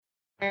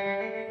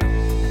State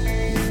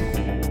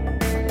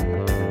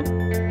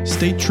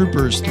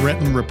troopers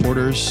threaten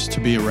reporters to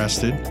be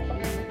arrested,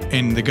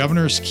 and the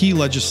governor's key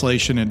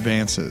legislation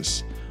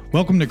advances.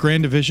 Welcome to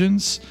Grand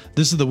Divisions.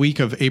 This is the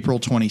week of April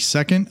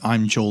 22nd.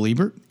 I'm Joel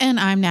Ebert. And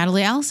I'm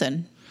Natalie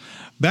Allison.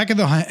 Back at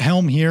the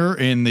helm here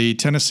in the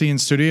Tennessean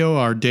studio,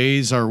 our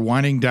days are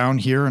winding down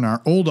here in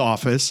our old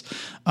office,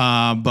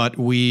 but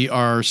we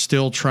are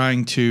still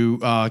trying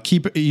to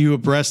keep you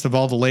abreast of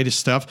all the latest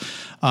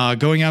stuff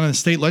going on in the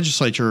state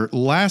legislature.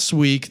 Last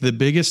week, the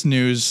biggest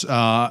news,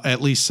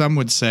 at least some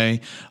would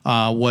say,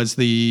 was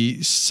the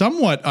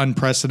somewhat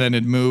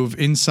unprecedented move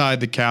inside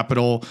the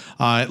Capitol,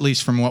 at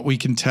least from what we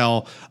can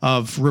tell,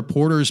 of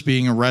reporters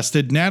being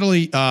arrested.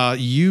 Natalie,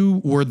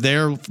 you were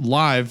there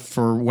live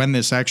for when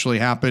this actually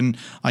happened.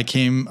 I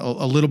came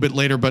a little bit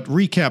later, but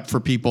recap for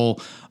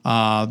people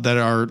that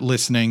are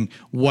listening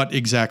what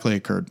exactly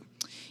occurred.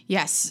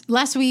 Yes.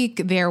 Last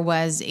week, there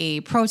was a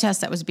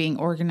protest that was being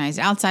organized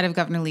outside of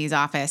Governor Lee's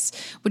office,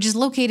 which is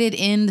located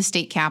in the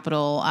state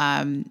capitol.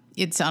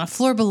 It's on a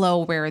floor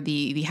below where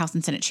the House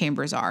and Senate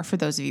chambers are, for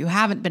those of you who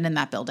haven't been in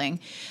that building.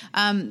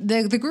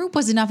 The group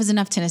was Enough is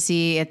Enough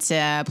Tennessee. It's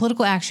a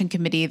political action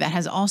committee that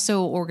has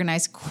also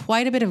organized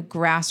quite a bit of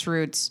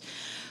grassroots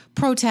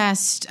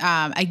protest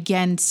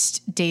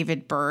against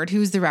David Byrd,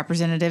 who's the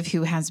representative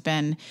who has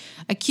been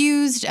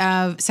accused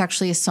of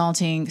sexually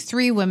assaulting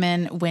 3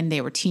 women when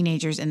they were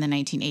teenagers in the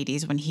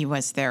 1980s, when he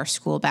was their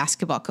school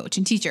basketball coach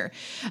and teacher.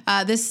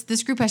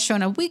 This group has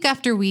shown up week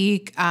after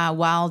week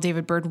while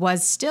David Byrd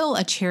was still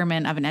a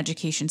chairman of an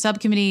education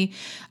subcommittee,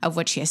 of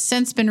which he has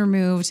since been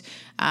removed,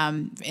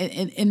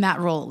 in that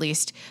role at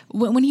least.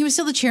 When he was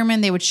still the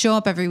chairman, they would show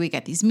up every week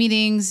at these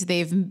meetings.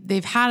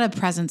 They've had a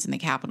presence in the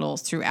Capitol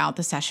throughout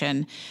the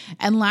session.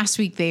 And last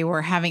week, they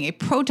were having a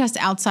protest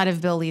outside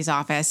of Bill Lee's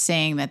office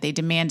saying that they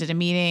demanded a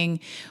meeting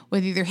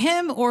with either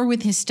him or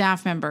with his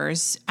staff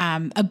members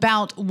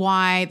about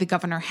why the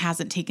governor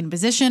hasn't taken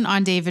position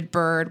on David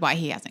Byrd, why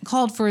he hasn't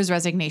called for his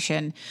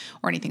resignation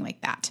or anything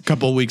like that. A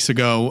couple of weeks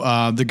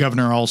ago, the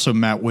governor also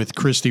met with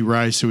Christy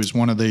Rice, who is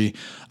one of the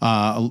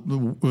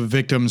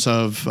victims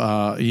of,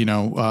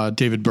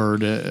 David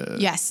Byrd.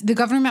 Yes, the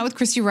governor met with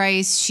Christy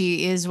Rice.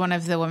 She is one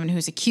of the women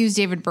who's accused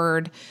David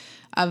Byrd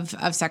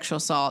of sexual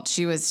assault.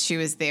 She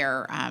was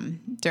there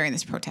during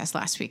this protest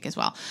last week as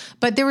well.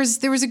 But there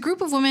was a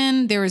group of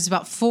women. There was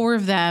about 4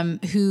 of them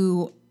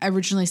who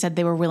originally said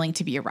they were willing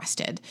to be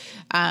arrested.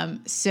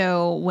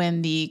 So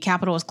when the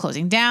Capitol was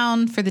closing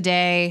down for the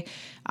day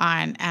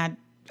I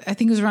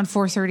think it was around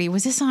 4:30.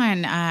 Was this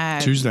on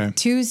Tuesday?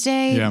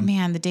 Tuesday? Yeah.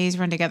 Man, the days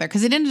run together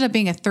because it ended up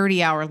being a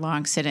 30-hour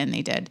long sit-in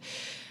they did.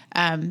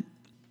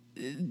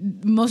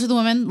 Most of the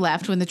women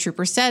left when the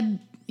troopers said,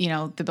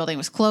 the building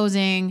was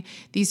closing.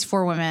 These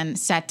 4 women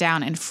sat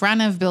down in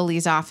front of Bill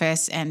Lee's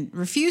office and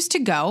refused to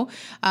go.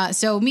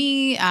 So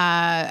me,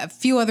 a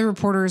few other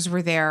reporters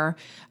were there.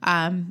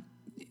 I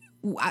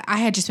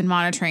had just been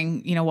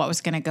monitoring, what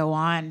was going to go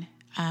on.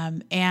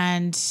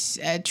 And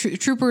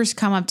troopers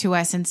come up to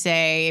us and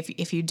say,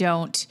 if you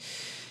don't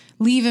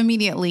leave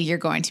immediately, you're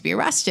going to be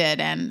arrested.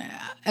 And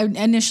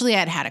initially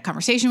I'd had a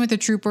conversation with the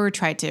trooper,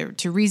 tried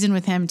to reason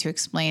with him to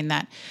explain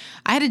that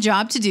I had a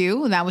job to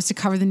do. That was to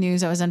cover the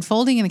news that was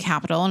unfolding in the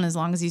Capitol. And as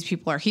long as these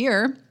people are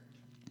here,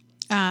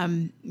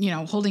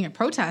 holding a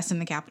protest in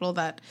the Capitol,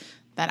 that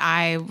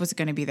I was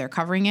going to be there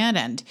covering it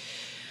and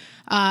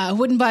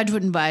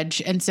wouldn't budge.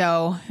 And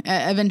so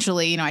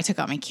eventually, I took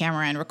out my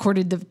camera and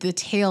recorded the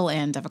tail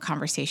end of a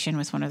conversation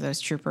with one of those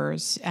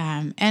troopers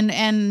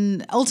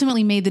and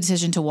ultimately made the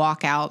decision to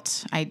walk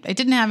out. I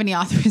didn't have any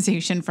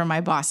authorization from my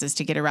bosses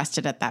to get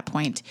arrested at that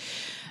point.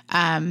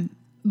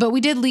 But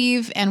we did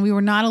leave, and we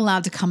were not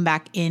allowed to come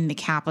back in the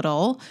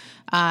Capitol.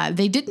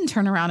 They didn't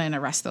turn around and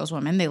arrest those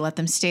women. They let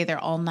them stay there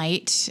all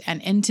night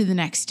and into the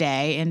next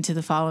day, into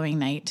the following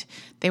night.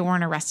 They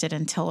weren't arrested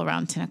until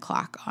around 10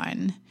 o'clock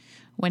on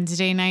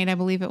Wednesday night, I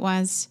believe it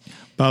was.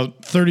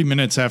 About 30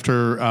 minutes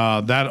after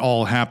that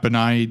all happened,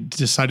 I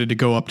decided to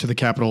go up to the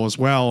Capitol as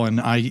well, and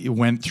I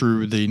went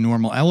through the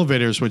normal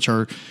elevators, which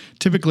are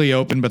typically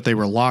open, but they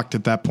were locked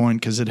at that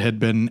point because it had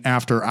been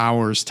after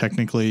hours,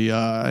 technically.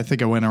 I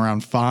think I went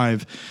around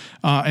 5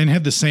 and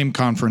had the same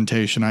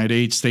confrontation. I had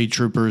 8 state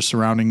troopers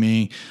surrounding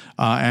me,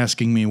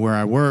 asking me where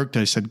I worked.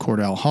 I said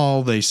Cordell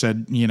Hall. They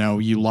said,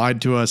 you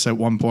lied to us at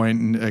one point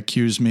and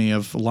accused me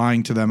of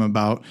lying to them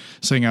about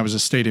saying I was a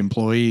state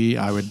employee.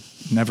 I would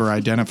never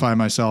identify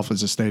myself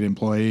as a state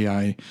employee.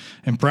 I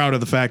am proud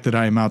of the fact that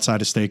I am outside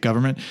of state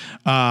government.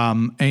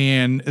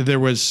 And there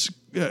was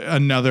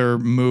another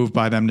move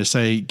by them to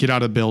say, get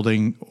out of the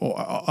building,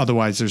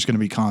 otherwise there's going to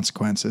be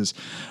consequences.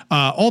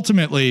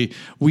 Ultimately,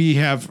 we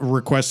have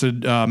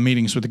requested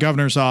meetings with the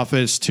governor's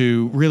office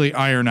to really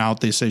iron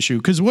out this issue,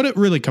 because what it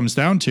really comes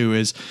down to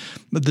is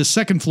the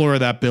second floor of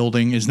that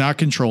building is not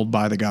controlled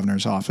by the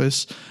governor's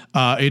office.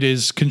 It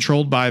is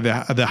controlled by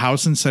the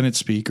House and Senate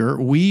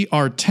Speaker. We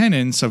are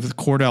tenants of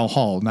Cordell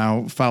Hall.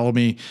 Now, follow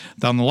me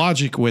down the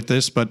logic with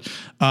this, but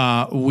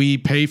we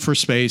pay for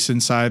space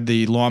inside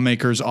the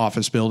lawmaker's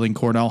office building,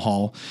 Cordell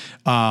Hall.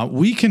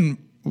 We can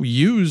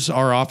use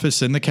our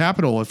office in the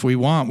Capitol if we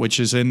want, which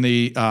is in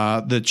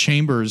the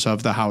chambers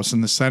of the House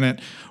and the Senate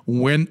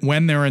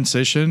when they're in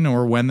session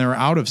or when they're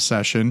out of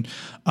session.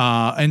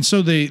 And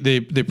so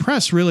the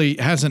press really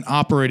hasn't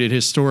operated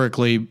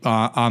historically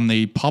on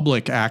the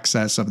public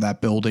access of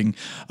that building.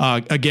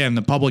 Again,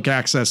 the public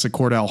access at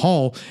Cordell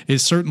Hall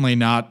is certainly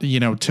not,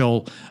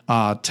 till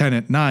 10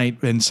 at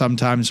night, and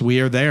sometimes we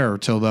are there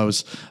till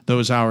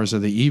those hours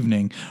of the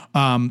evening.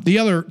 The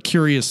other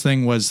curious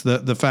thing was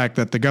the fact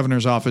that the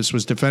governor's office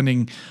was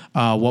defending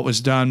what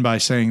was done by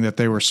saying that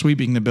they were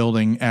sweeping the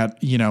building at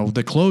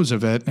the close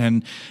of it,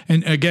 and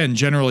again,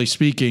 generally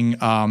speaking,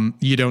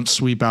 you don't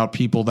sweep out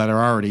people that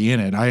are already in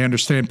it. I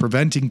understand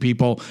preventing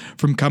people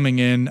from coming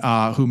in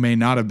who may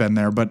not have been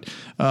there, but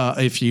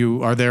if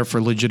you are there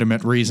for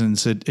legitimate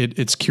reasons,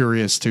 it's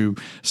curious to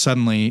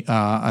suddenly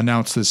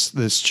announce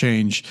this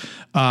change.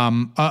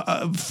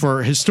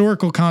 For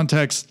historical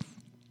context,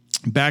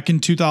 back in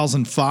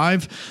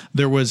 2005,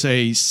 there was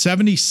a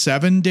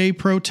 77-day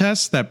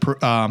protest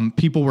that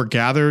people were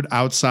gathered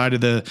outside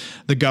of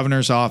the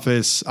governor's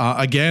office,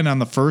 again on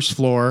the first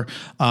floor,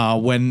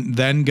 when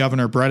then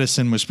Governor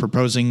Bredesen was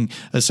proposing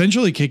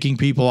essentially kicking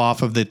people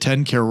off of the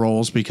TennCare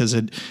rolls because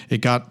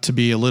it got to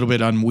be a little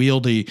bit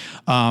unwieldy.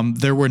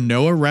 There were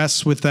no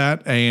arrests with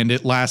that, and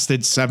it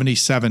lasted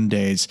 77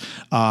 days.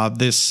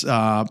 This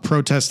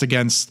protest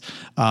against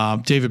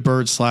David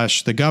Byrd /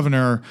 the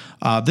governor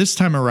this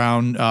time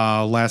around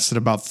lasted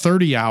about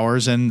 30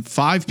 hours, and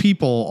 5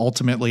 people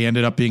ultimately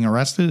ended up being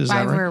arrested. Is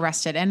that right? 5 were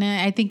arrested. And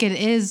I think it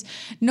is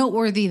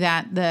noteworthy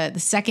that the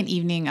second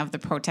evening of the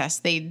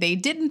protest, they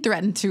didn't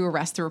threaten to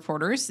arrest the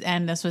reporters.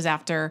 And this was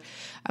after,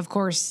 of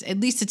course, at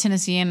least the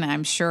Tennessean,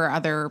 I'm sure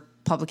other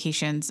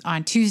publications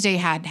on Tuesday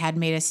had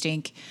made a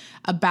stink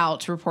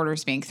about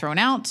reporters being thrown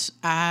out.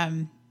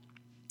 And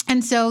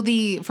so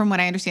from what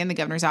I understand, the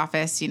governor's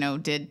office,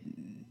 did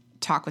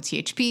talk with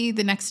THP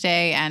the next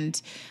day,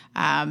 and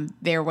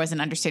there was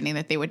an understanding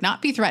that they would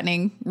not be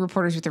threatening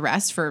reporters with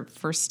arrest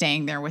for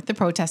staying there with the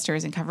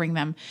protesters and covering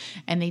them.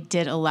 And they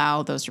did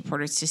allow those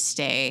reporters to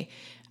stay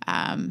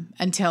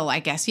until, I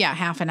guess,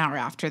 half an hour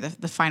after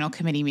the final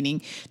committee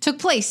meeting took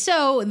place.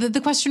 So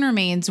the question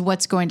remains,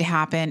 what's going to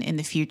happen in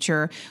the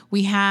future?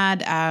 We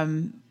had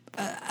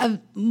a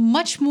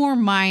much more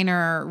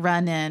minor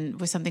run-in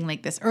with something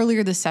like this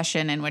earlier this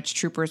session, in which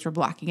troopers were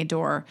blocking a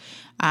door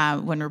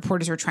when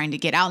reporters were trying to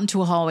get out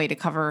into a hallway to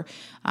cover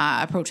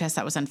a protest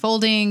that was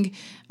unfolding.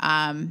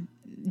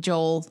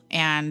 Joel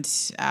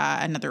and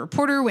another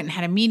reporter went and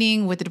had a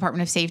meeting with the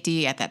Department of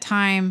Safety at that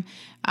time.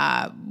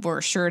 Were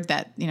assured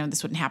that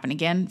this wouldn't happen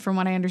again, from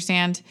what I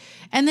understand,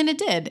 and then it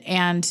did.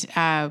 And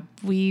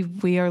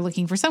we are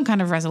looking for some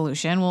kind of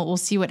resolution. We'll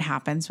see what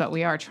happens, but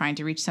we are trying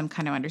to reach some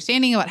kind of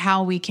understanding about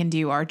how we can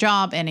do our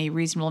job in a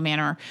reasonable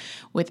manner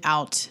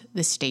without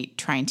the state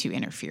trying to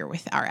interfere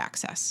with our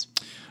access.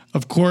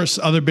 Of course,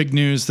 other big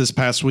news this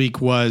past week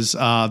was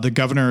the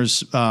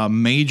governor's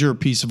major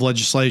piece of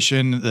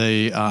legislation,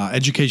 the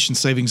education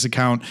savings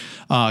account,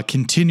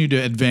 continued to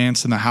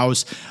advance in the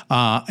House.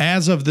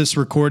 As of this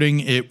recording,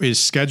 it is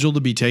scheduled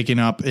to be taken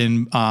up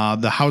in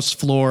the House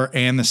floor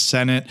and the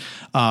Senate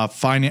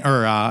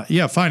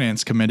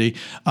Finance Committee.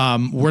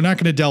 We're not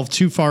going to delve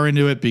too far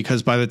into it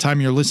because by the time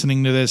you're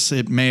listening to this,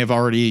 it may have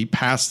already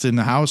passed in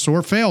the House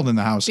or failed in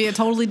the House. Be a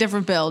totally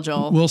different bill,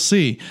 Joel. We'll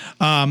see.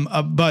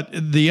 But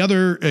the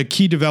other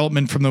key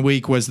development from the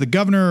week was the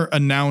governor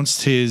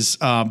announced his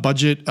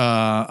budget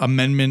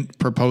amendment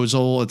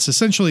proposal. It's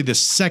essentially the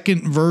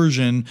second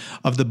version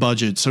of the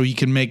budget, so he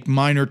can make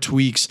minor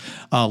tweaks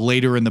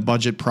later in the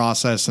budget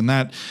process, and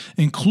that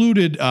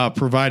included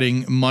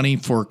providing money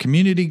for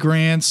community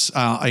grants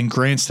and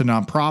grants to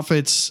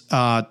nonprofits,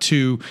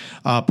 to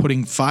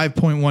putting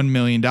 $5.1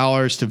 million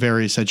to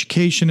various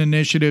education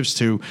initiatives,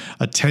 to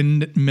a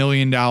 $10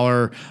 million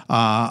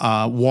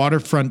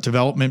waterfront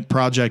development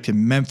project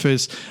in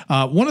Memphis.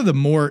 One of the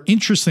more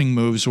interesting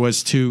moves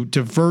was to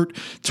divert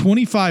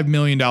 $25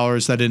 million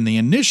that in the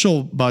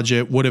initial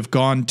budget would have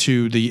gone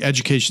to the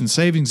education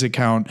savings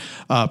account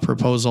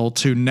proposal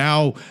to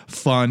now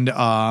fund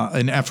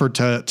an effort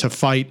to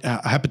fight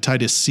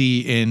hepatitis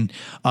C in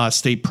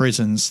state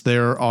prisons.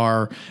 There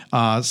are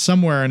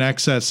somewhere in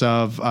excess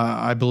of,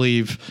 I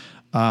believe,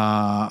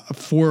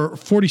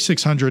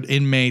 4,600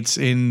 inmates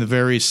in the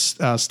various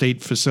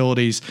state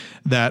facilities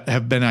that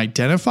have been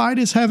identified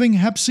as having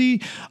Hep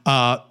C.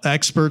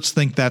 Experts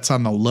think that's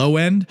on the low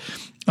end.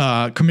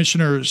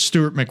 Commissioner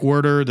Stuart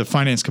McWhorter, the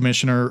finance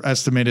commissioner,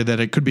 estimated that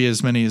it could be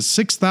as many as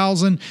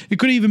 6,000. It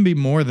could even be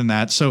more than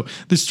that. So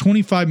this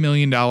 $25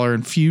 million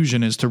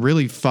infusion is to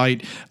really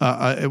fight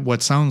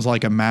what sounds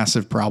like a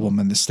massive problem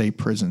in the state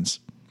prisons.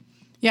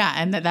 Yeah,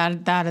 and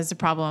that is a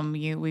problem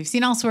we've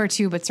seen elsewhere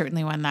too, but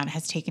certainly one that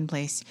has taken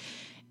place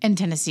in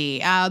Tennessee.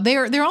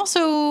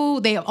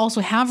 They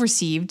also have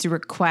received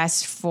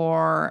requests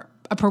for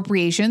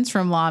appropriations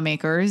from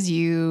lawmakers.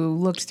 You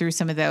looked through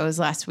some of those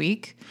last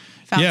week.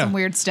 Found some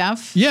weird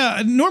stuff.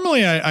 Yeah,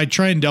 normally I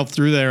try and delve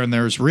through there, and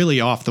there's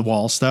really off the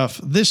wall stuff.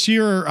 This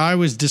year, I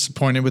was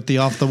disappointed with the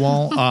off the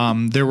wall.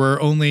 There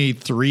were only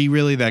 3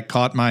 really that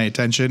caught my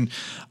attention,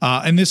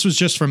 and this was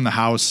just from the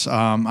House.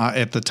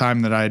 At the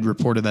time that I had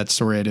reported that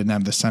story, I didn't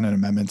have the Senate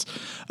amendments,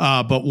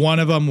 but one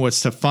of them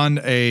was to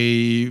fund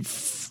a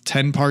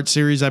 10-part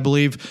series, I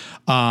believe,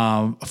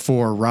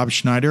 for Rob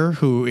Schneider,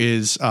 who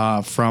is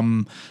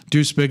from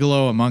Deuce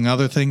Bigalow, among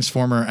other things,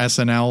 former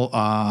SNL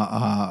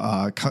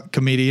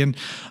comedian.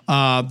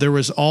 There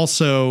was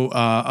also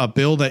a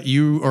bill that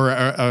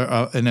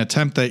an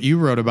attempt that you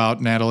wrote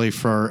about, Natalie,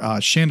 for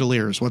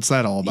chandeliers. What's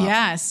that all about?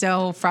 Yeah,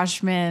 so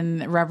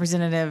freshman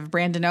Representative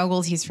Brandon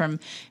Ogles, he's from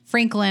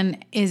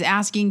Franklin, is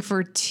asking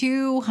for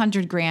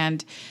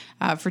 $200,000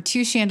 for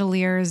 2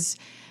 chandeliers.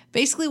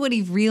 Basically, what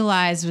he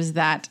realized was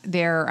that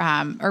there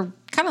are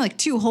kind of like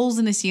 2 holes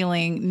in the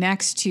ceiling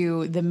next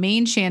to the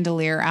main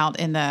chandelier out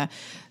in the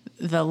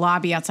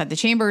lobby outside the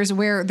chambers,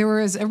 where there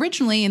was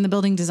originally in the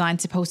building design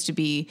supposed to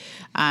be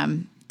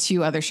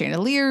 2 other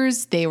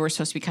chandeliers. They were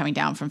supposed to be coming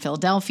down from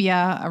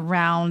Philadelphia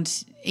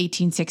around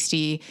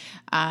 1860.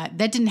 That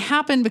didn't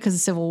happen because the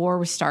Civil War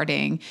was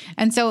starting.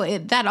 And so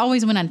that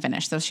always went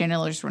unfinished. Those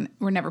chandeliers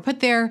were never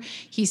put there.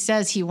 He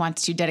says he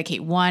wants to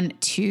dedicate one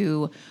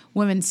to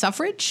women's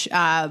suffrage.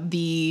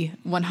 The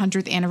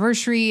 100th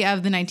anniversary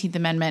of the 19th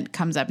Amendment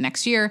comes up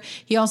next year.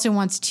 He also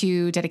wants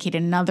to dedicate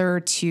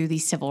another to the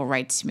civil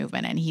rights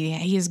movement. And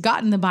he has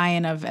gotten the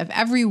buy-in of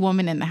every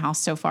woman in the House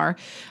so far.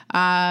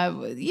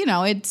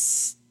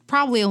 It's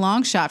probably a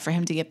long shot for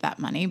him to get that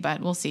money, but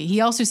we'll see. He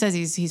also says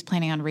he's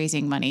planning on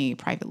raising money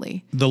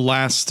privately. The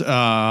last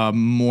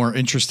more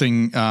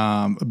interesting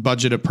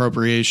budget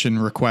appropriation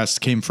request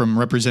came from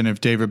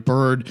Representative David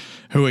Byrd,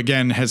 who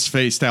again has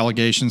faced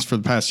allegations for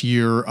the past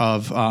year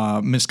of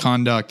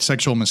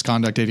sexual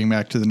misconduct dating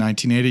back to the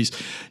 1980s.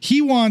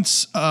 He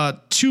wants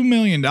 $2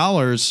 million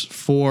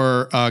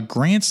for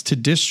grants to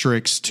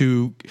districts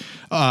to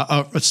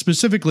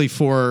specifically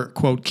for,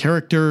 quote,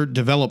 character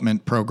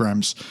development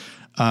programs.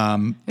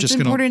 It's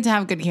important to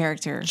have good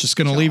character. Just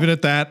going to leave it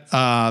at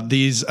that.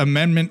 These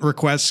amendment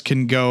requests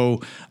can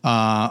go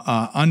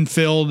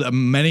unfilled.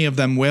 Many of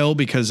them will,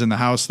 because in the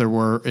House there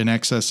were in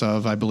excess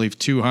of, I believe,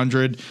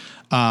 200.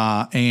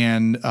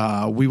 And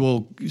we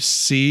will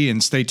see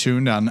and stay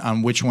tuned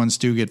on which ones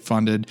do get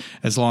funded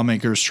as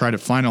lawmakers try to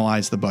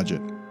finalize the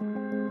budget.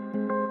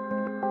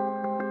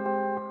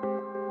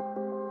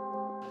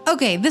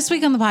 Okay, this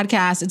week on the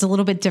podcast, it's a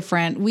little bit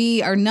different.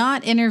 We are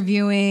not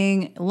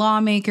interviewing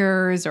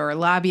lawmakers or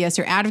lobbyists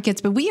or advocates,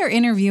 but we are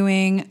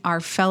interviewing our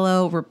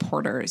fellow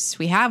reporters.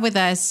 We have with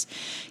us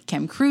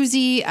Kim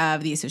Cruzy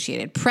of the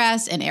Associated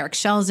Press and Eric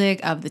Shelzik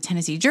of the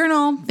Tennessee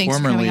Journal. Thanks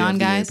for coming on,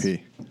 guys.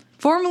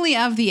 Formerly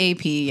of the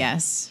AP,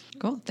 yes.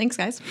 Cool. Thanks,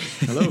 guys.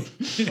 Hello.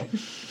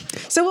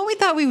 So what we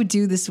thought we would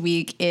do this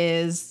week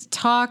is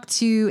talk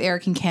to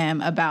Eric and Kim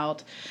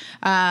about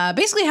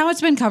basically how it's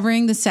been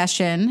covering the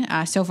session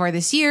so far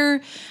this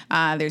year.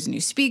 There's a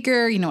new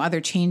speaker, other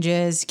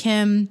changes.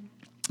 Kim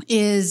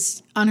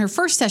is on her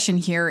first session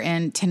here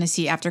in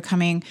Tennessee after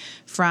coming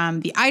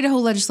from the Idaho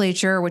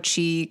legislature, which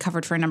she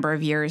covered for a number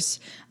of years.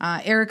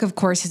 Eric, of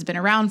course, has been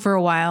around for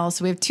a while,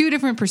 so we have 2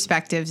 different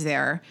perspectives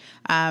there.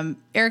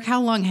 Eric,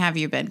 how long have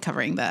you been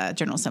covering the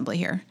General Assembly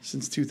here?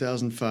 Since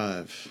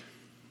 2005.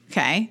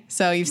 Okay,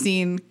 so you've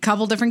seen a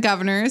couple different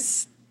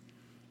governors.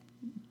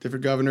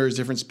 Different governors,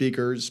 different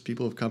speakers.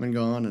 People have come and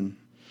gone, and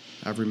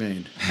I've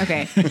remained.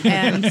 Okay,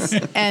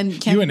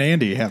 and Kim, you and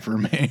Andy have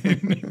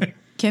remained.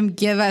 Kim,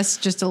 give us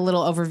just a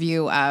little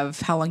overview of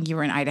how long you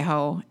were in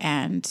Idaho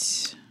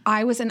and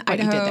I was in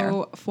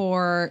Idaho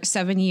for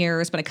 7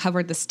 years, but I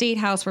covered the state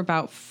house for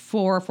about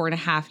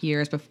 4.5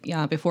 years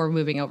before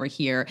moving over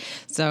here.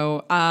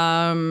 So,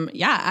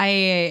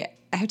 I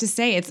have to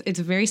say it's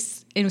very,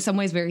 in some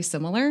ways, very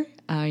similar.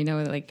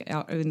 Like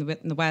out in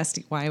the West,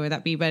 why would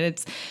that be? But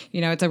it's,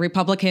 it's a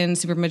Republican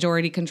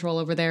supermajority control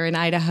over there in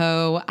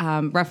Idaho,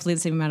 roughly the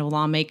same amount of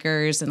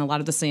lawmakers and a lot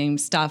of the same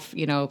stuff,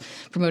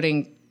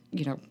 promoting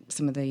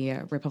some of the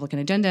Republican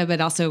agenda, but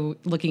also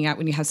looking at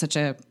when you have such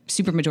a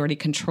supermajority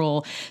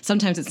control,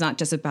 sometimes it's not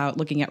just about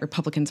looking at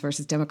Republicans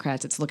versus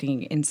Democrats, it's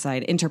looking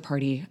inside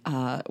interparty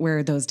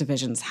where those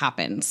divisions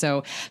happen.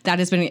 So that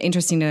has been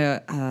interesting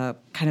to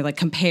kind of like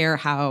compare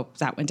how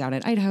that went down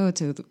in Idaho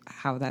to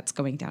how that's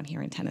going down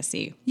here in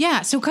Tennessee.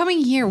 Yeah. So coming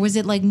here, was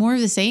it like more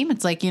of the same?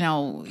 It's like,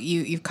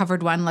 you've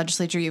covered one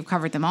legislature, you've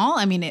covered them all.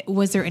 I mean,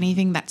 was there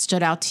anything that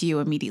stood out to you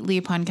immediately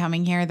upon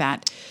coming here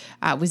that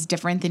was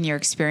different than your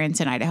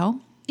experience in Idaho?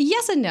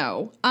 Yes and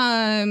no.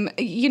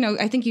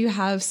 I think you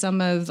have some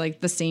of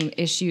like the same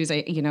issues,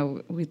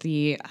 with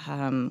the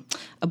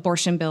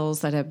abortion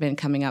bills that have been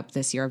coming up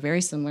this year,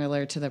 very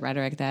similar to the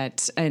rhetoric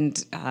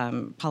and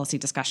policy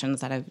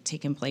discussions that have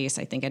taken place,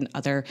 I think, in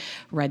other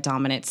red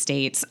dominant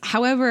states.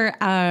 However,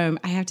 I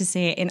have to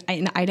say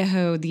in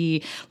Idaho,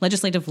 the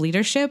legislative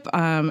leadership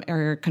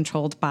are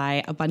controlled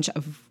by a bunch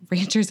of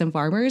ranchers and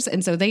farmers.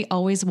 And so they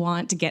always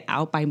want to get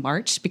out by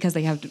March because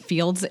they have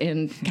fields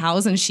and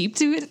cows and sheep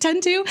to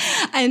tend to.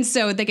 And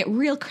so they get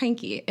real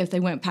cranky if they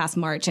went past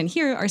March. And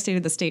here, our State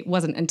of the State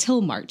wasn't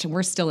until March, and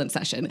we're still in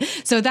session.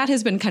 So that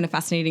has been kind of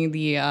fascinating,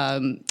 the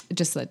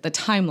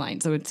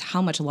timeline. So it's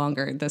how much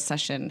longer the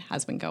session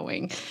has been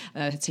going.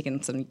 It's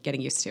taken some getting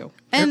used to.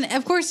 And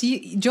of course,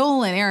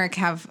 Joel and Eric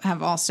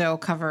have also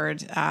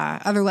covered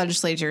other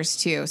legislatures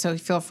too. So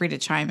feel free to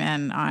chime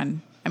in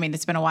on. I mean,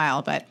 it's been a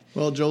while, but...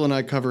 Well, Joel and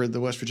I covered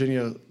the West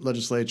Virginia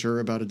legislature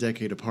about a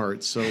decade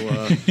apart. So,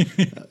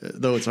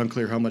 though it's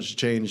unclear how much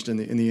changed in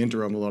the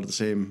interim, a lot of the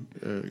same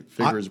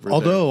figures were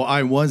although there.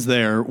 I was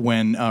there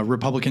when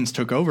Republicans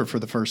took over for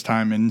the first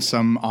time in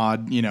some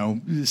odd,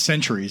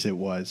 centuries it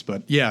was.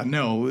 But yeah,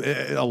 no,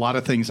 a lot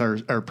of things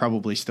are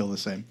probably still the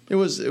same. It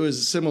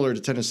was similar to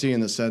Tennessee in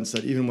the sense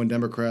that even when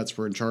Democrats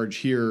were in charge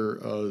here,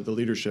 the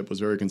leadership was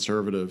very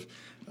conservative.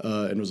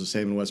 And it was the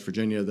same in West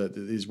Virginia, that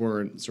these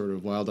weren't sort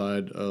of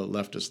wild-eyed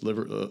leftist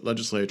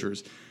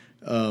legislatures.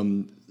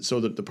 So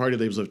that the party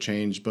labels have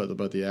changed,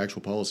 but the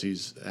actual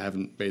policies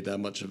haven't made that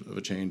much of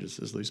a change, is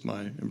at least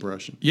my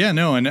impression. Yeah,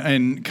 no,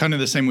 and kind of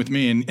the same with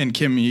me. And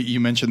Kim, you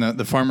mentioned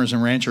the farmers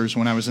and ranchers.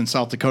 When I was in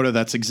South Dakota,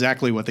 that's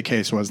exactly what the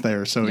case was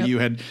there. So you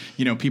had,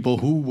 people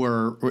who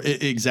were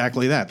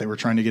exactly that. They were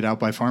trying to get out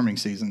by farming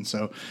season.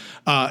 So,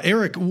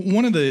 Eric,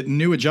 one of the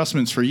new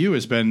adjustments for you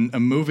has been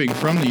moving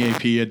from the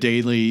AP, a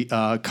daily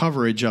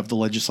coverage of the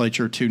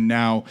legislature, to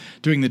now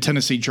doing the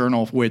Tennessee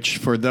Journal, which,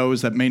 for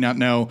those that may not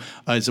know,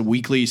 is a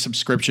weekly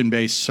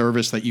subscription-based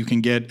service that you can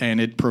get, and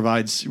it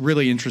provides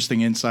really interesting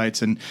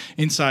insights and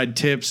inside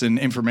tips and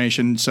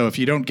information. So if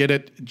you don't get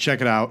it, check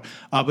it out.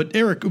 But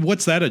Eric,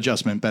 what's that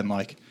adjustment been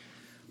like?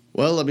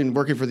 Well, I mean,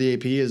 working for the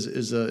AP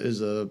is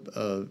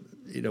a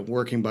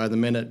working by the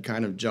minute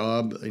kind of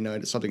job.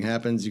 Something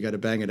happens, you got to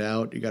bang it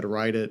out, you got to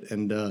write it,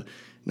 and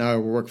now I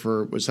work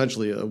for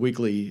essentially a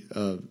weekly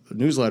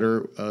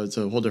newsletter. It's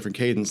a whole different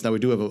cadence. Now we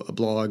do have a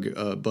blog,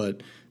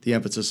 but the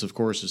emphasis, of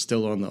course, is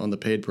still on the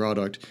paid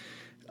product.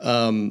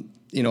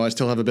 I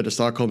still have a bit of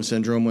Stockholm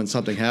syndrome. When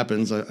something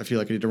happens, I feel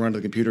like I need to run to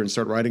the computer and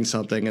start writing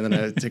something, and then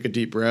I take a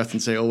deep breath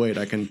and say, "Oh wait,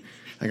 I can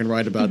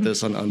write about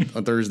this on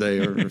Thursday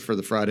or for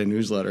the Friday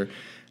newsletter."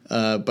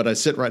 But I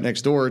sit right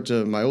next door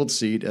to my old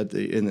seat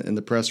in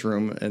the press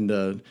room,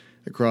 and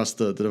across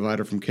the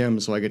divider from Kim,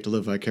 so I get to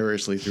live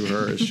vicariously through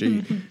her as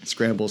she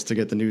scrambles to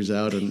get the news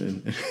out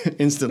and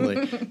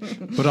instantly.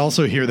 But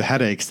also hear the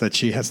headaches that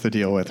she has to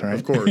deal with, right?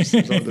 Of course.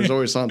 There's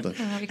always something.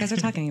 What you guys are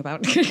talking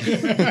about.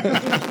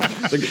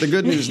 The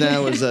good news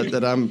now is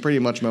that I'm pretty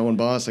much my own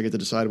boss. I get to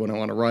decide when I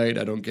want to write.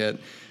 I don't get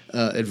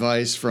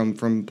advice from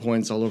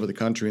points all over the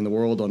country and the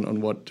world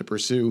on what to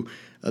pursue.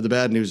 The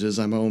bad news is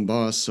I'm my own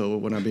boss, so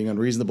when I'm being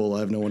unreasonable,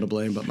 I have no one to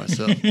blame but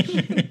myself.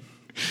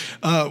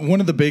 One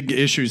of the big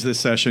issues this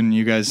session,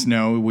 you guys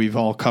know, we've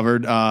all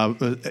covered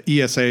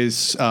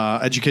ESA's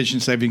education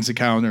savings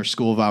account or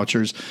school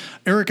vouchers.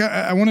 Eric,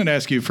 I wanted to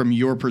ask you, from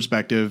your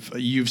perspective,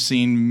 you've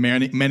seen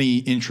many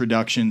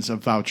introductions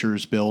of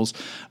vouchers bills.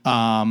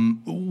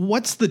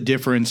 What's the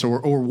difference,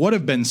 or what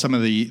have been some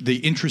of the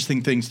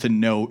interesting things to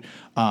note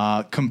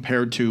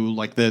compared to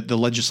like the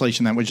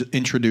legislation that was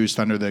introduced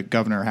under the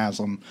Governor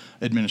Haslam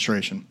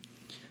administration?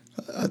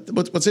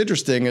 What's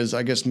interesting is,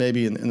 I guess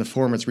maybe in the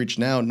form it's reached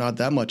now, not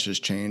that much has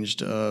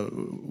changed.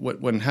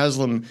 When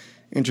Haslam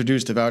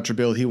introduced a voucher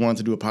bill, he wanted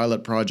to do a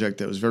pilot project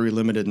that was very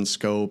limited in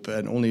scope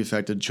and only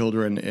affected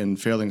children in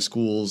failing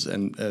schools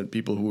and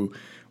people who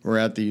were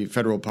at the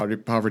federal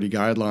poverty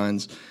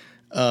guidelines.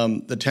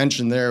 The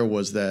tension there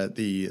was that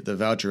the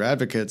voucher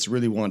advocates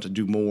really want to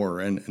do more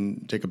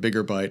and take a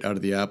bigger bite out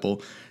of the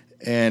apple.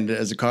 And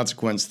as a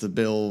consequence, the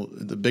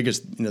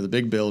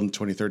big bill in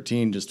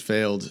 2013 just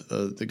failed.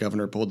 The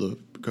governor pulled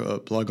the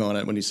plug on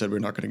it when he said, we're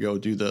not going to go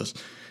do this.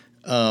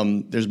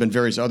 There's been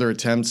various other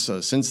attempts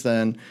since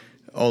then,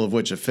 all of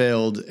which have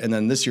failed. And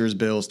then this year's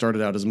bill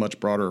started out as a much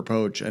broader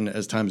approach. And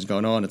as time has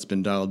gone on, it's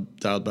been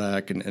dialed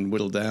back and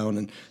whittled down,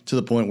 and to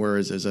the point where,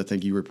 as I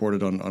think you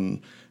reported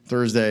on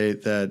Thursday,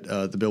 that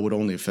the bill would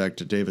only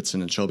affect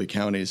Davidson and Shelby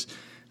counties.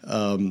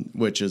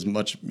 Which is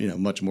much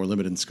more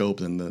limited in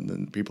scope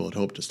than people had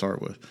hoped to start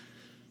with.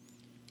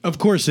 Of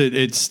course,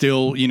 it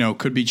still,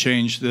 could be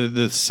changed.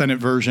 The Senate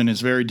version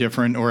is very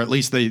different, or at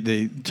least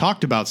they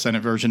talked about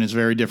Senate version is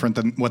very different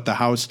than what the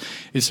House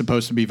is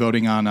supposed to be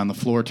voting on the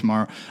floor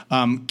tomorrow.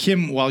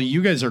 Kim, while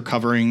you guys are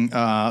covering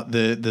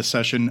the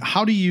session,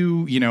 how do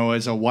you,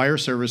 as a wire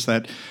service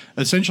that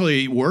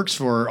essentially works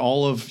for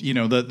all of,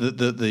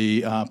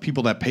 the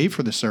people that pay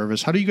for the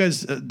service, how do you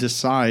guys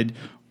decide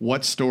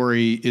what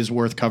story is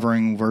worth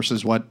covering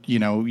versus what,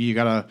 you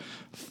got to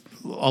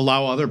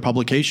allow other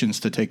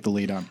publications to take the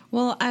lead on?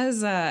 Well,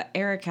 as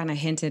Eric kind of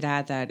hinted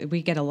at, that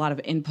we get a lot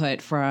of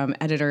input from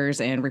editors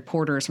and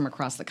reporters from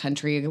across the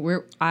country.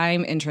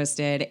 I'm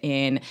interested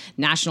in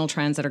national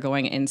trends that are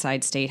going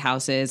inside state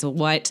houses.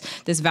 What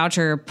this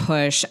voucher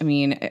push,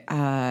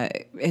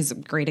 is a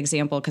great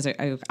example, because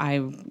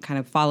I'm kind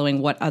of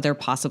following what other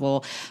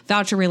possible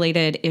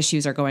voucher-related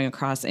issues are going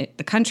across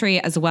the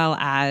country, as well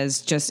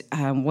as just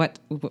what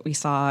we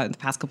saw in the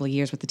past couple of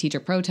years with the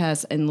teacher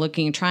protests, and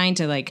trying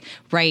to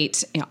write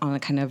great on a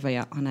kind of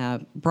on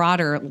a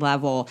broader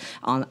level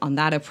on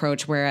that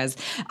approach. Whereas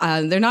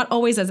they're not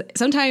always as,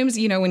 sometimes,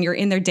 when you're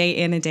in there day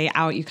in and day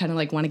out, you kind of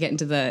like want to get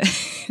into the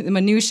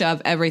minutia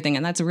of everything.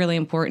 And that's really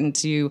important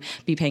to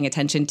be paying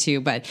attention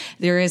to. But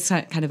there is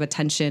kind of a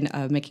tension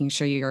of making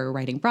sure you're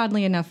writing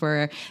broadly enough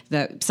where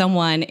that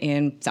someone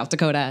in South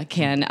Dakota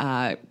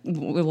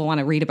will want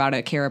to read about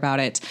it, care about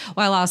it,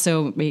 while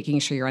also making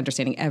sure you're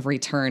understanding every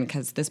turn,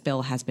 because this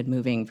bill has been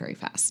moving very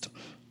fast.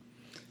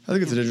 I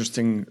think it's an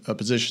interesting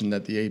position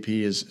that the AP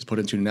is put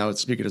into now.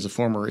 Speaking as a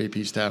former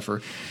AP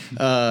staffer,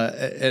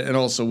 and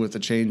also with the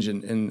change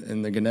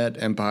in the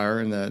Gannett empire,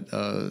 and that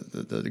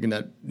the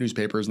Gannett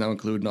newspapers now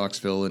include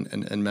Knoxville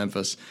and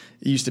Memphis.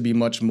 It used to be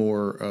much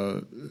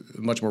more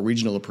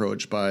regional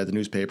approach by the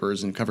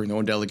newspapers and covering their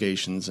own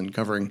delegations and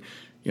covering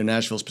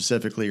Nashville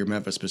specifically or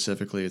Memphis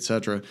specifically, et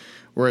cetera.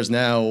 Whereas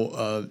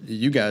now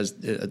you guys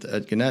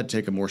at Gannett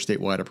take a more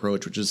statewide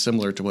approach, which is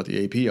similar to what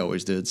the AP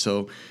always did.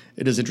 So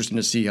it is interesting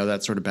to see how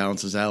that sort of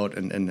balances out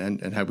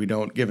and how we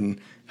don't, given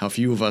how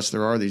few of us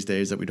there are these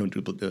days, that we don't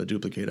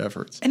duplicate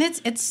efforts. And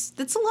it's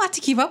a lot to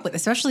keep up with,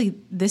 especially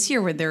this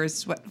year where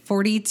there's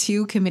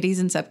 42 committees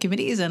and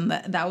subcommittees, and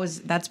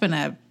that's been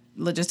a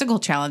logistical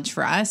challenge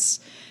for us.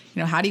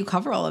 How do you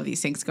cover all of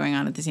these things going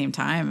on at the same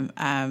time?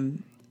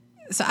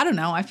 So I don't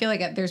know. I feel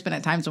like there's been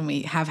at times when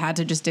we have had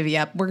to just divvy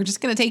up. We're just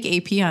going to take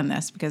AP on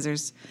this because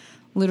there's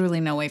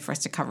literally no way for us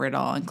to cover it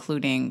all,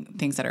 including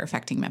things that are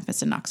affecting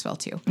Memphis and Knoxville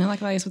too. And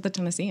likewise with the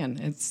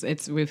Tennessean.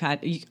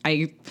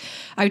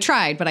 I've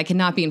tried, but I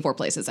cannot be in 4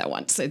 places at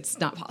once. It's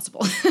not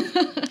possible.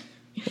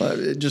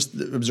 Well, just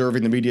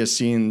observing the media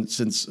scene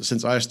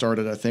since I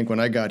started, I think when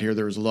I got here,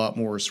 there was a lot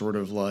more sort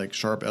of like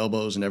sharp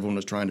elbows and everyone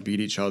was trying to beat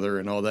each other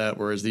and all that.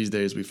 Whereas these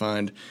days we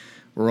find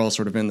we're all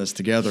sort of in this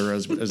together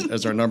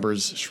as our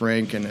numbers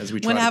shrink and as we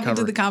try to cover. What happened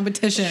to the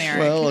competition, Eric?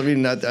 Well, I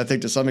mean, I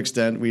think to some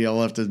extent we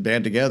all have to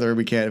band together.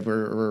 We can't.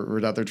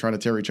 We're out there trying to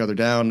tear each other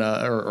down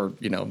or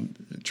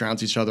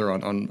trounce each other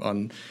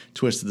on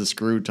twist of the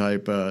screw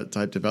type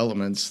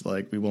developments.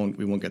 Like we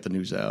won't get the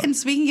news out. And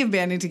speaking of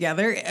banding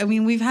together, I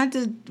mean, we've had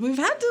to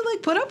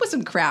like put up with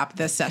some crap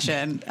this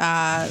session,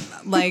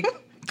 like.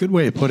 Good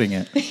way of putting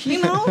it.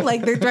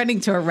 Like they're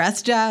threatening to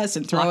arrest us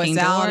and throw Locking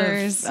us out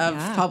doors, of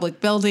public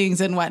buildings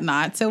and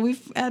whatnot. So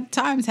we've at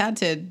times had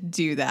to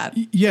do that.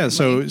 Yeah.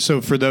 So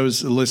for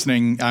those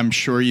listening, I'm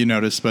sure you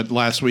noticed, but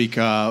last week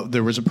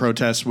there was a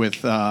protest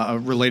with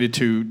related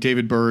to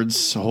David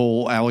Byrd's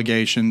whole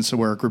allegations,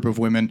 where a group of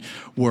women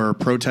were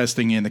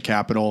protesting in the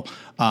Capitol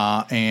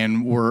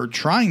and were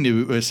trying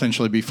to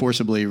essentially be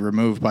forcibly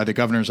removed by the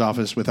governor's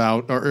office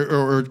without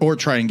or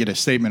try and get a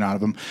statement out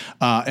of them.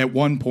 At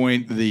one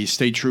point, the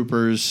state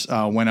troopers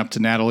went up to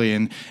Natalie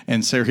and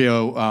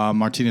Sergio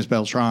Martinez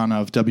Beltran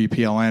of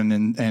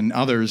WPLN and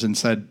others and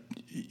said,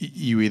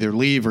 you either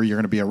leave or you're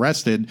going to be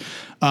arrested.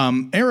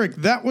 Eric,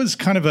 that was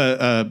kind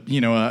of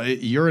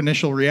your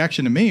initial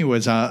reaction to me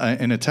was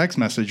in a text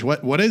message.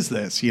 What is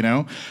this?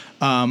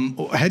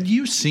 Had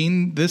you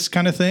seen this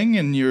kind of thing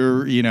in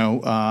your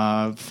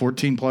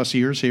 14 plus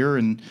years here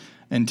in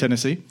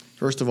Tennessee?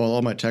 First of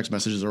all my text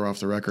messages are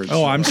off the record.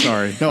 Oh, so. I'm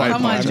sorry. No,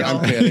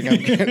 I'm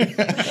kidding.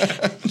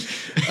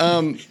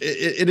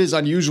 It is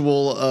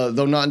unusual,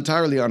 though not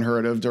entirely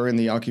unheard of. During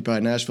the Occupy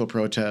Nashville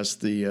protests,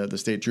 the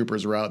state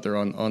troopers were out there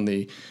on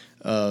the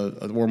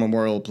War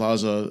Memorial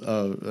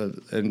Plaza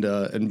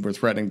and were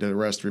threatening to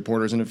arrest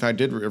reporters, and in fact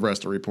did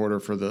arrest a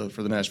reporter for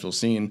the Nashville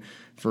scene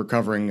for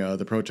covering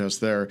the protests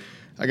there.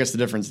 I guess the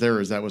difference there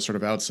is that was sort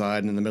of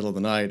outside and in the middle of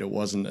the night. It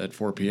wasn't at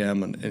 4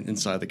 p.m. and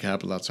inside the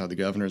Capitol, outside the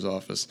governor's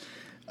office.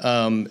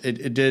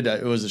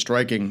 It was a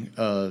striking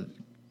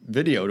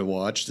video to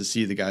watch, to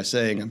see the guy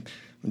saying,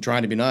 I'm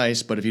trying to be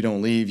nice, but if you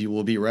don't leave, you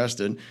will be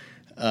arrested.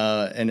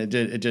 And it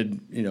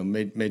did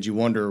made you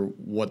wonder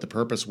what the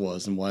purpose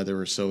was and why they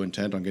were so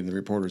intent on getting the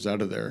reporters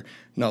out of there.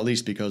 Not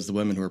least because the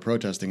women who were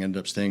protesting ended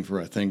up staying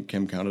for, I think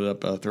Kim counted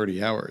up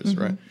 30 hours,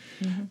 right?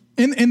 Mm-hmm.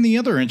 And the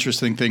other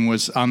interesting thing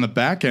was on the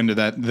back end of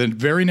that, the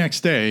very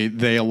next day,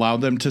 they allowed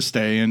them to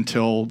stay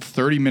until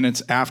 30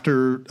 minutes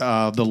after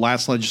the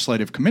last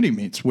legislative committee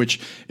meets, which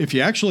if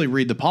you actually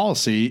read the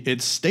policy,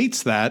 it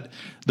states that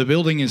the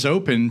building is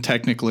open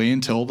technically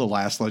until the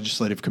last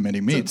legislative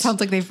committee meets. So it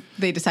sounds like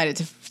they decided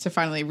to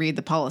finally read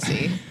the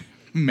policy.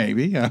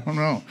 Maybe. I don't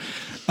know.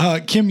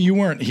 Kim, you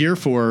weren't here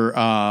for,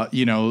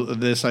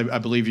 this. I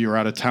believe you were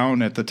out of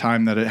town at the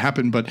time that it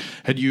happened, but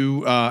had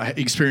you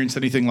experienced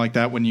anything like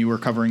that when you were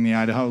covering the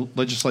Idaho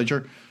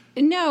legislature?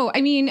 No.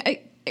 I mean,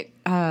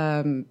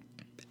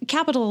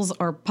 capitals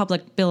are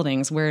public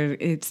buildings where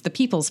it's the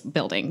people's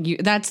building.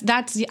 That's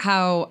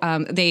how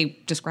they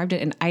described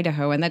it in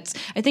Idaho, and that's,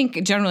 I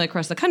think, generally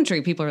across the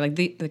country, people are like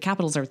the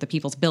capitals are the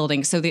people's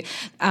building. So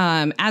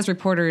as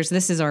reporters,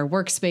 this is our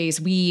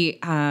workspace. We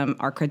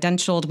are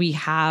credentialed. We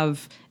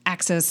have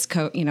access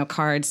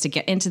cards to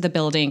get into the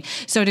building.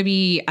 So to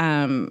be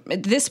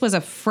this was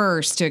a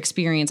first to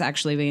experience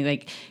actually being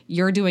like,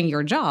 you're doing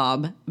your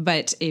job,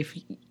 but if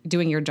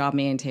doing your job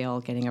may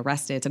entail getting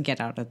arrested, so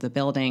get out of the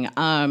building.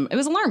 It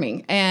was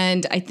alarming.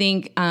 And I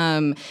think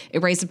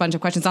it raised a bunch of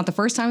questions. Not the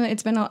first time that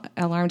it's been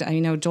alarmed. I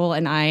know Joel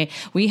and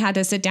we had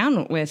to sit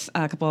down with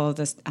a couple of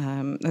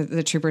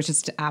the troopers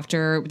just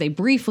after they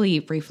briefly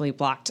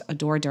blocked a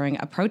door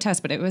during a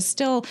protest, but it was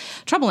still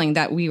troubling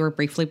that we were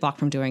briefly blocked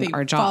from doing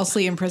our job.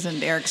 Falsely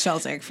imprisoned Eric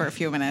Schelzig for a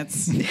few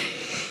minutes.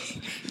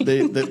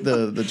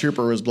 The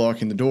trooper was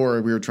blocking the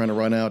door. We were trying to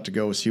run out to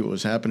go see what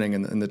was happening,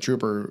 and the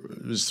trooper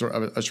was I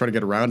was trying to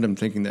get around him,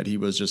 thinking that he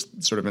was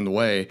just sort of in the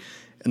way.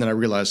 And then I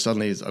realized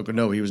suddenly,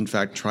 no, he was in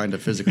fact trying to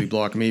physically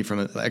block me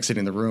from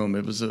exiting the room.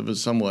 It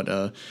was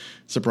somewhat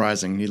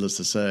surprising, needless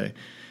to say.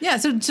 Yeah.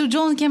 So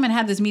Joel and Kim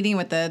had this meeting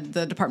with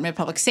the Department of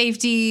Public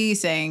Safety,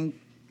 saying,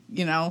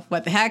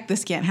 what the heck,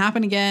 this can't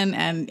happen again.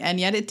 And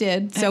yet it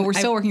did. So we're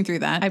still working through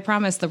that. I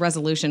promise the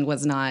resolution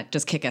was not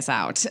just kick us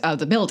out of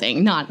the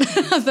building, not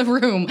of the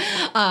room.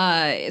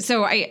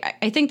 So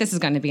I think this is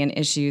going to be an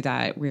issue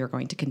that we are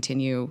going to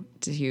continue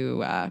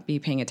to be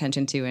paying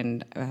attention to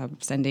and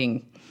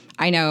sending.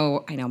 I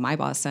know my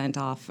boss sent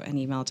off an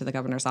email to the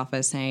governor's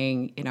office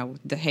saying,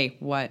 hey,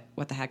 what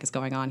the heck is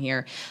going on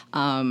here?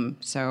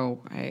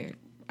 So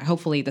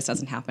hopefully this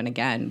doesn't happen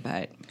again,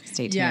 but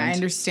stay tuned. Yeah, I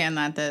understand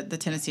that the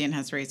Tennessean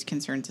has raised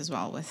concerns as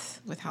well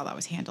with how that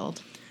was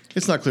handled.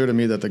 It's not clear to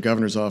me that the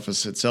governor's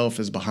office itself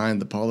is behind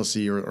the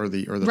policy or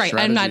the right. strategy.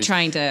 I'm not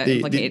trying to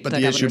implicate but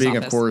the the issue being,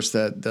 office. Of course,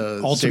 that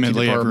the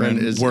ultimately safety department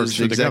is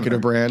the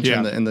executive branch,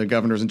 yeah. and the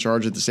governor's in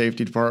charge of the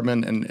safety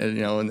department,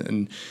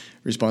 and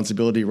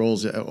responsibility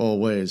rolls all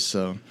ways.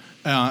 So.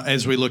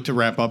 As we look to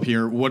wrap up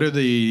here, what are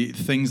the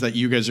things that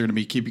you guys are going to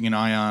be keeping an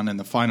eye on in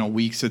the final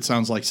weeks? It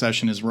sounds like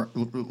session is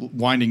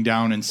winding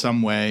down in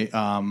some way.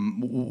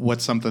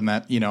 What's something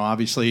that,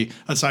 obviously,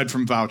 aside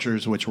from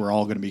vouchers, which we're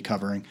all going to be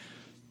covering?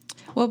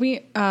 Well, we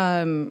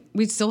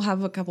still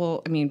have a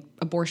couple.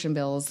 Abortion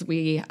bills.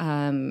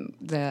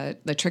 The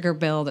trigger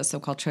bill, the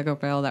so-called trigger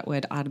bill that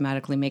would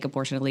automatically make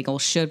abortion illegal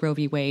should Roe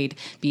v. Wade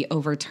be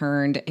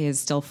overturned,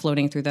 is still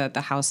floating through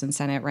the House and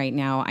Senate right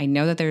now. I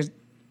know that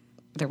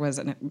there was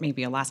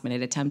maybe a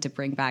last-minute attempt to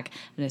bring back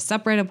a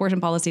separate abortion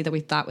policy that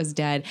we thought was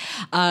dead.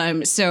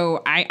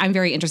 So I'm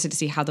very interested to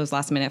see how those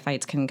last-minute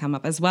fights can come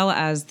up, as well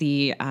as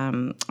the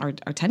our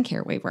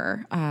 10-care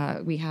waiver.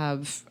 We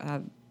have.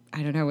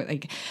 I don't know,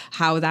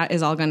 how that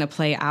is all going to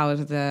play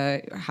out,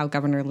 how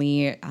Governor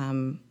Lee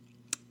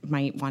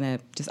might want to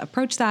just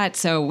approach that.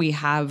 So we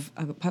have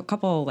a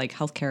couple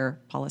healthcare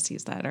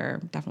policies that are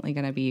definitely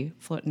going to be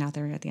floating out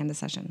there at the end of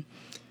session.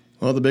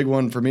 Well, the big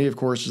one for me, of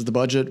course, is the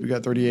budget. We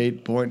got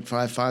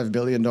 $38.55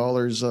 billion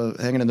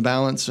hanging in the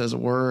balance, as it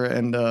were,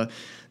 and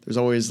there's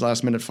always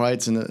last-minute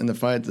fights, and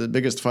the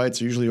biggest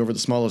fights are usually over the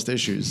smallest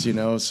issues,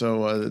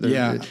 So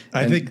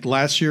I think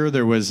last year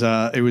there was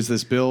it was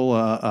this bill.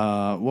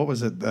 What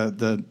was it?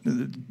 The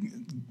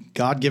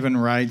God-given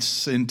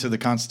rights into the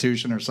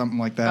Constitution or something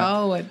like that.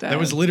 Oh, that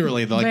was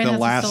literally the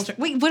last.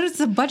 Wait, what is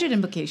the budget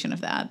implication of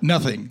that?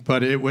 Nothing,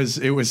 but it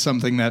was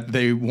something that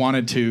they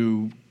wanted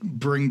to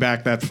bring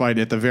back that fight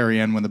at the very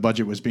end when the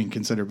budget was being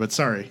considered. But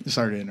sorry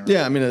to interrupt.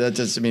 Yeah,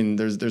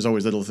 there's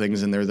always little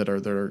things in there that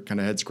are kind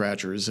of head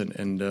scratchers,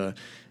 and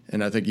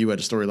I think you had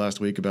a story last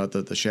week about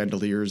the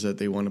chandeliers that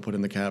they want to put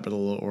in the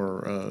Capitol,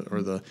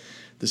 or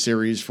the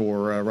series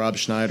for Rob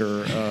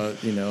Schneider,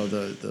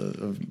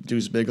 the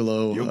Deuce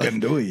Bigelow. You can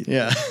do it.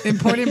 Yeah,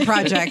 important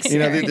projects.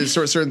 There's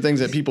certain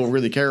things that people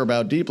really care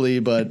about deeply,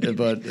 but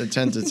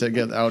tend to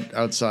get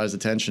outsized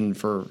attention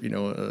for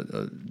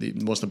the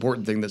most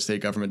important thing that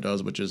state government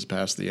does, which is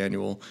pass the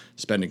annual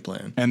spending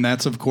plan. And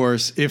that's, of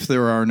course, if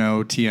there are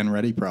no TN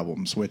Ready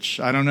problems, which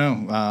I don't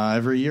know.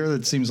 Every year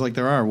it seems like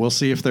there are. We'll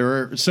see if there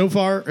are. So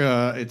far,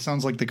 it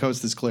sounds like the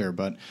coast is clear,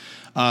 but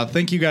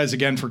thank you guys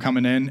again for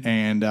coming in.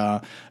 And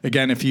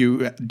again, if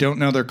you don't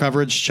know their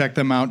coverage, check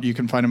them out. You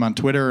can find them on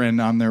Twitter and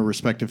on their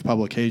respective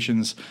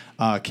publications.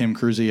 Kim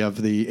Cruzy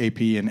of the AP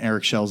and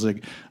Eric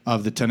Schelzig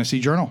of the Tennessee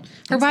Journal.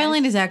 Her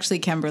byline is actually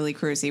Kimberly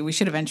Cruzy. We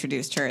should have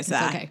introduced her as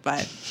that, okay.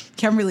 But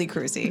Kimberly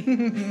Cruzy.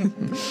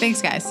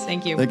 Thanks, guys.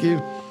 Thank you. Thank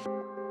you.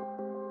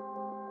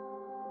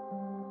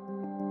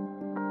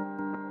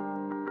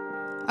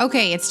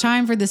 Okay, it's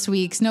time for this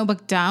week's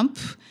Notebook Dump.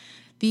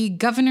 The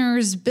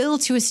governor's bill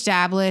to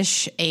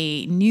establish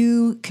a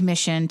new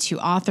commission to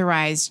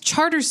authorize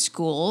charter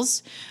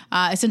schools,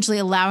 essentially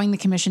allowing the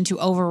commission to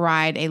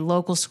override a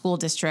local school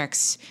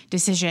district's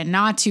decision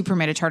not to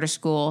permit a charter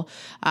school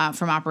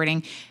from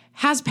operating,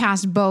 has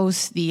passed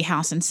both the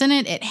House and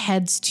Senate. It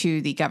heads to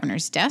the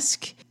governor's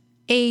desk.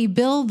 A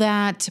bill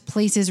that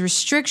places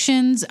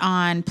restrictions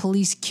on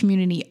police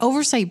community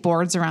oversight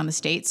boards around the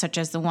state, such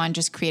as the one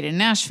just created in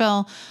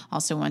Nashville,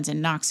 also ones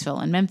in Knoxville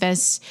and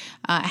Memphis,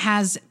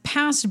 has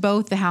passed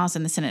both the House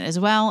and the Senate as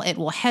well. It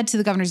will head to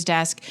the governor's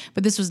desk,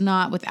 but this was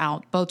not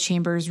without both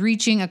chambers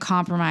reaching a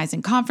compromise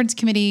in conference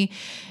committee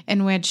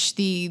in which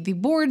the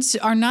boards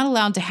are not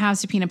allowed to have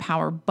subpoena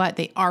power, but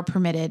they are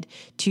permitted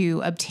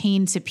to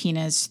obtain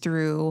subpoenas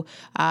through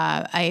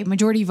a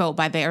majority vote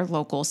by their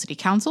local city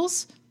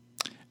councils.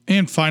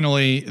 And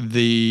finally,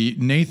 the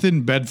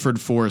Nathan Bedford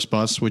Forest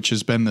Bus, which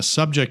has been the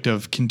subject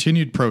of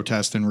continued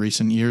protest in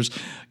recent years,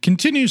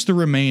 continues to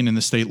remain in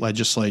the state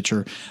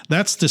legislature.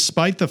 That's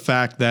despite the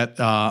fact that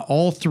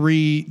all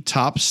three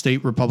top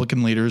state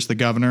Republican leaders, the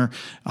governor,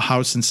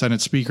 House and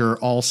Senate Speaker,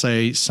 all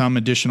say some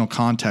additional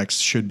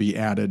context should be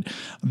added.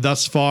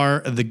 Thus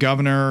far, the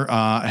governor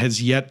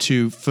has yet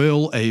to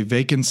fill a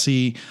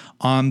vacancy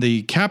on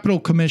the Capitol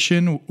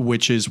Commission,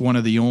 which is one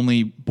of the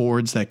only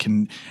boards that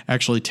can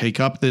actually take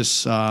up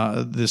this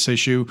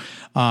issue.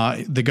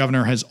 The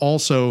governor has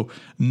also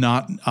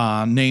not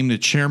named a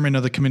chairman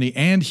of the committee,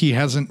 and he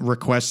hasn't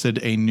requested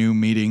a new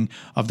meeting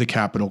of the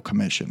Capitol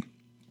Commission.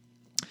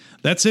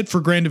 That's it for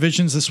Grand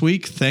Divisions this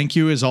week. Thank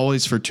you, as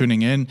always, for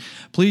tuning in.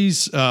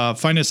 Please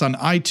find us on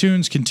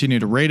iTunes. Continue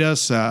to rate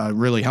us. It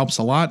really helps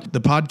a lot.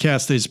 The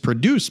podcast is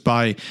produced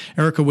by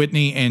Erica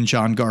Whitney and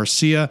John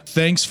Garcia.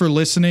 Thanks for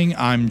listening.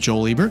 I'm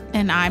Joel Ebert.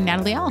 And I'm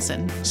Natalie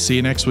Allison. See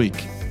you next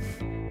week.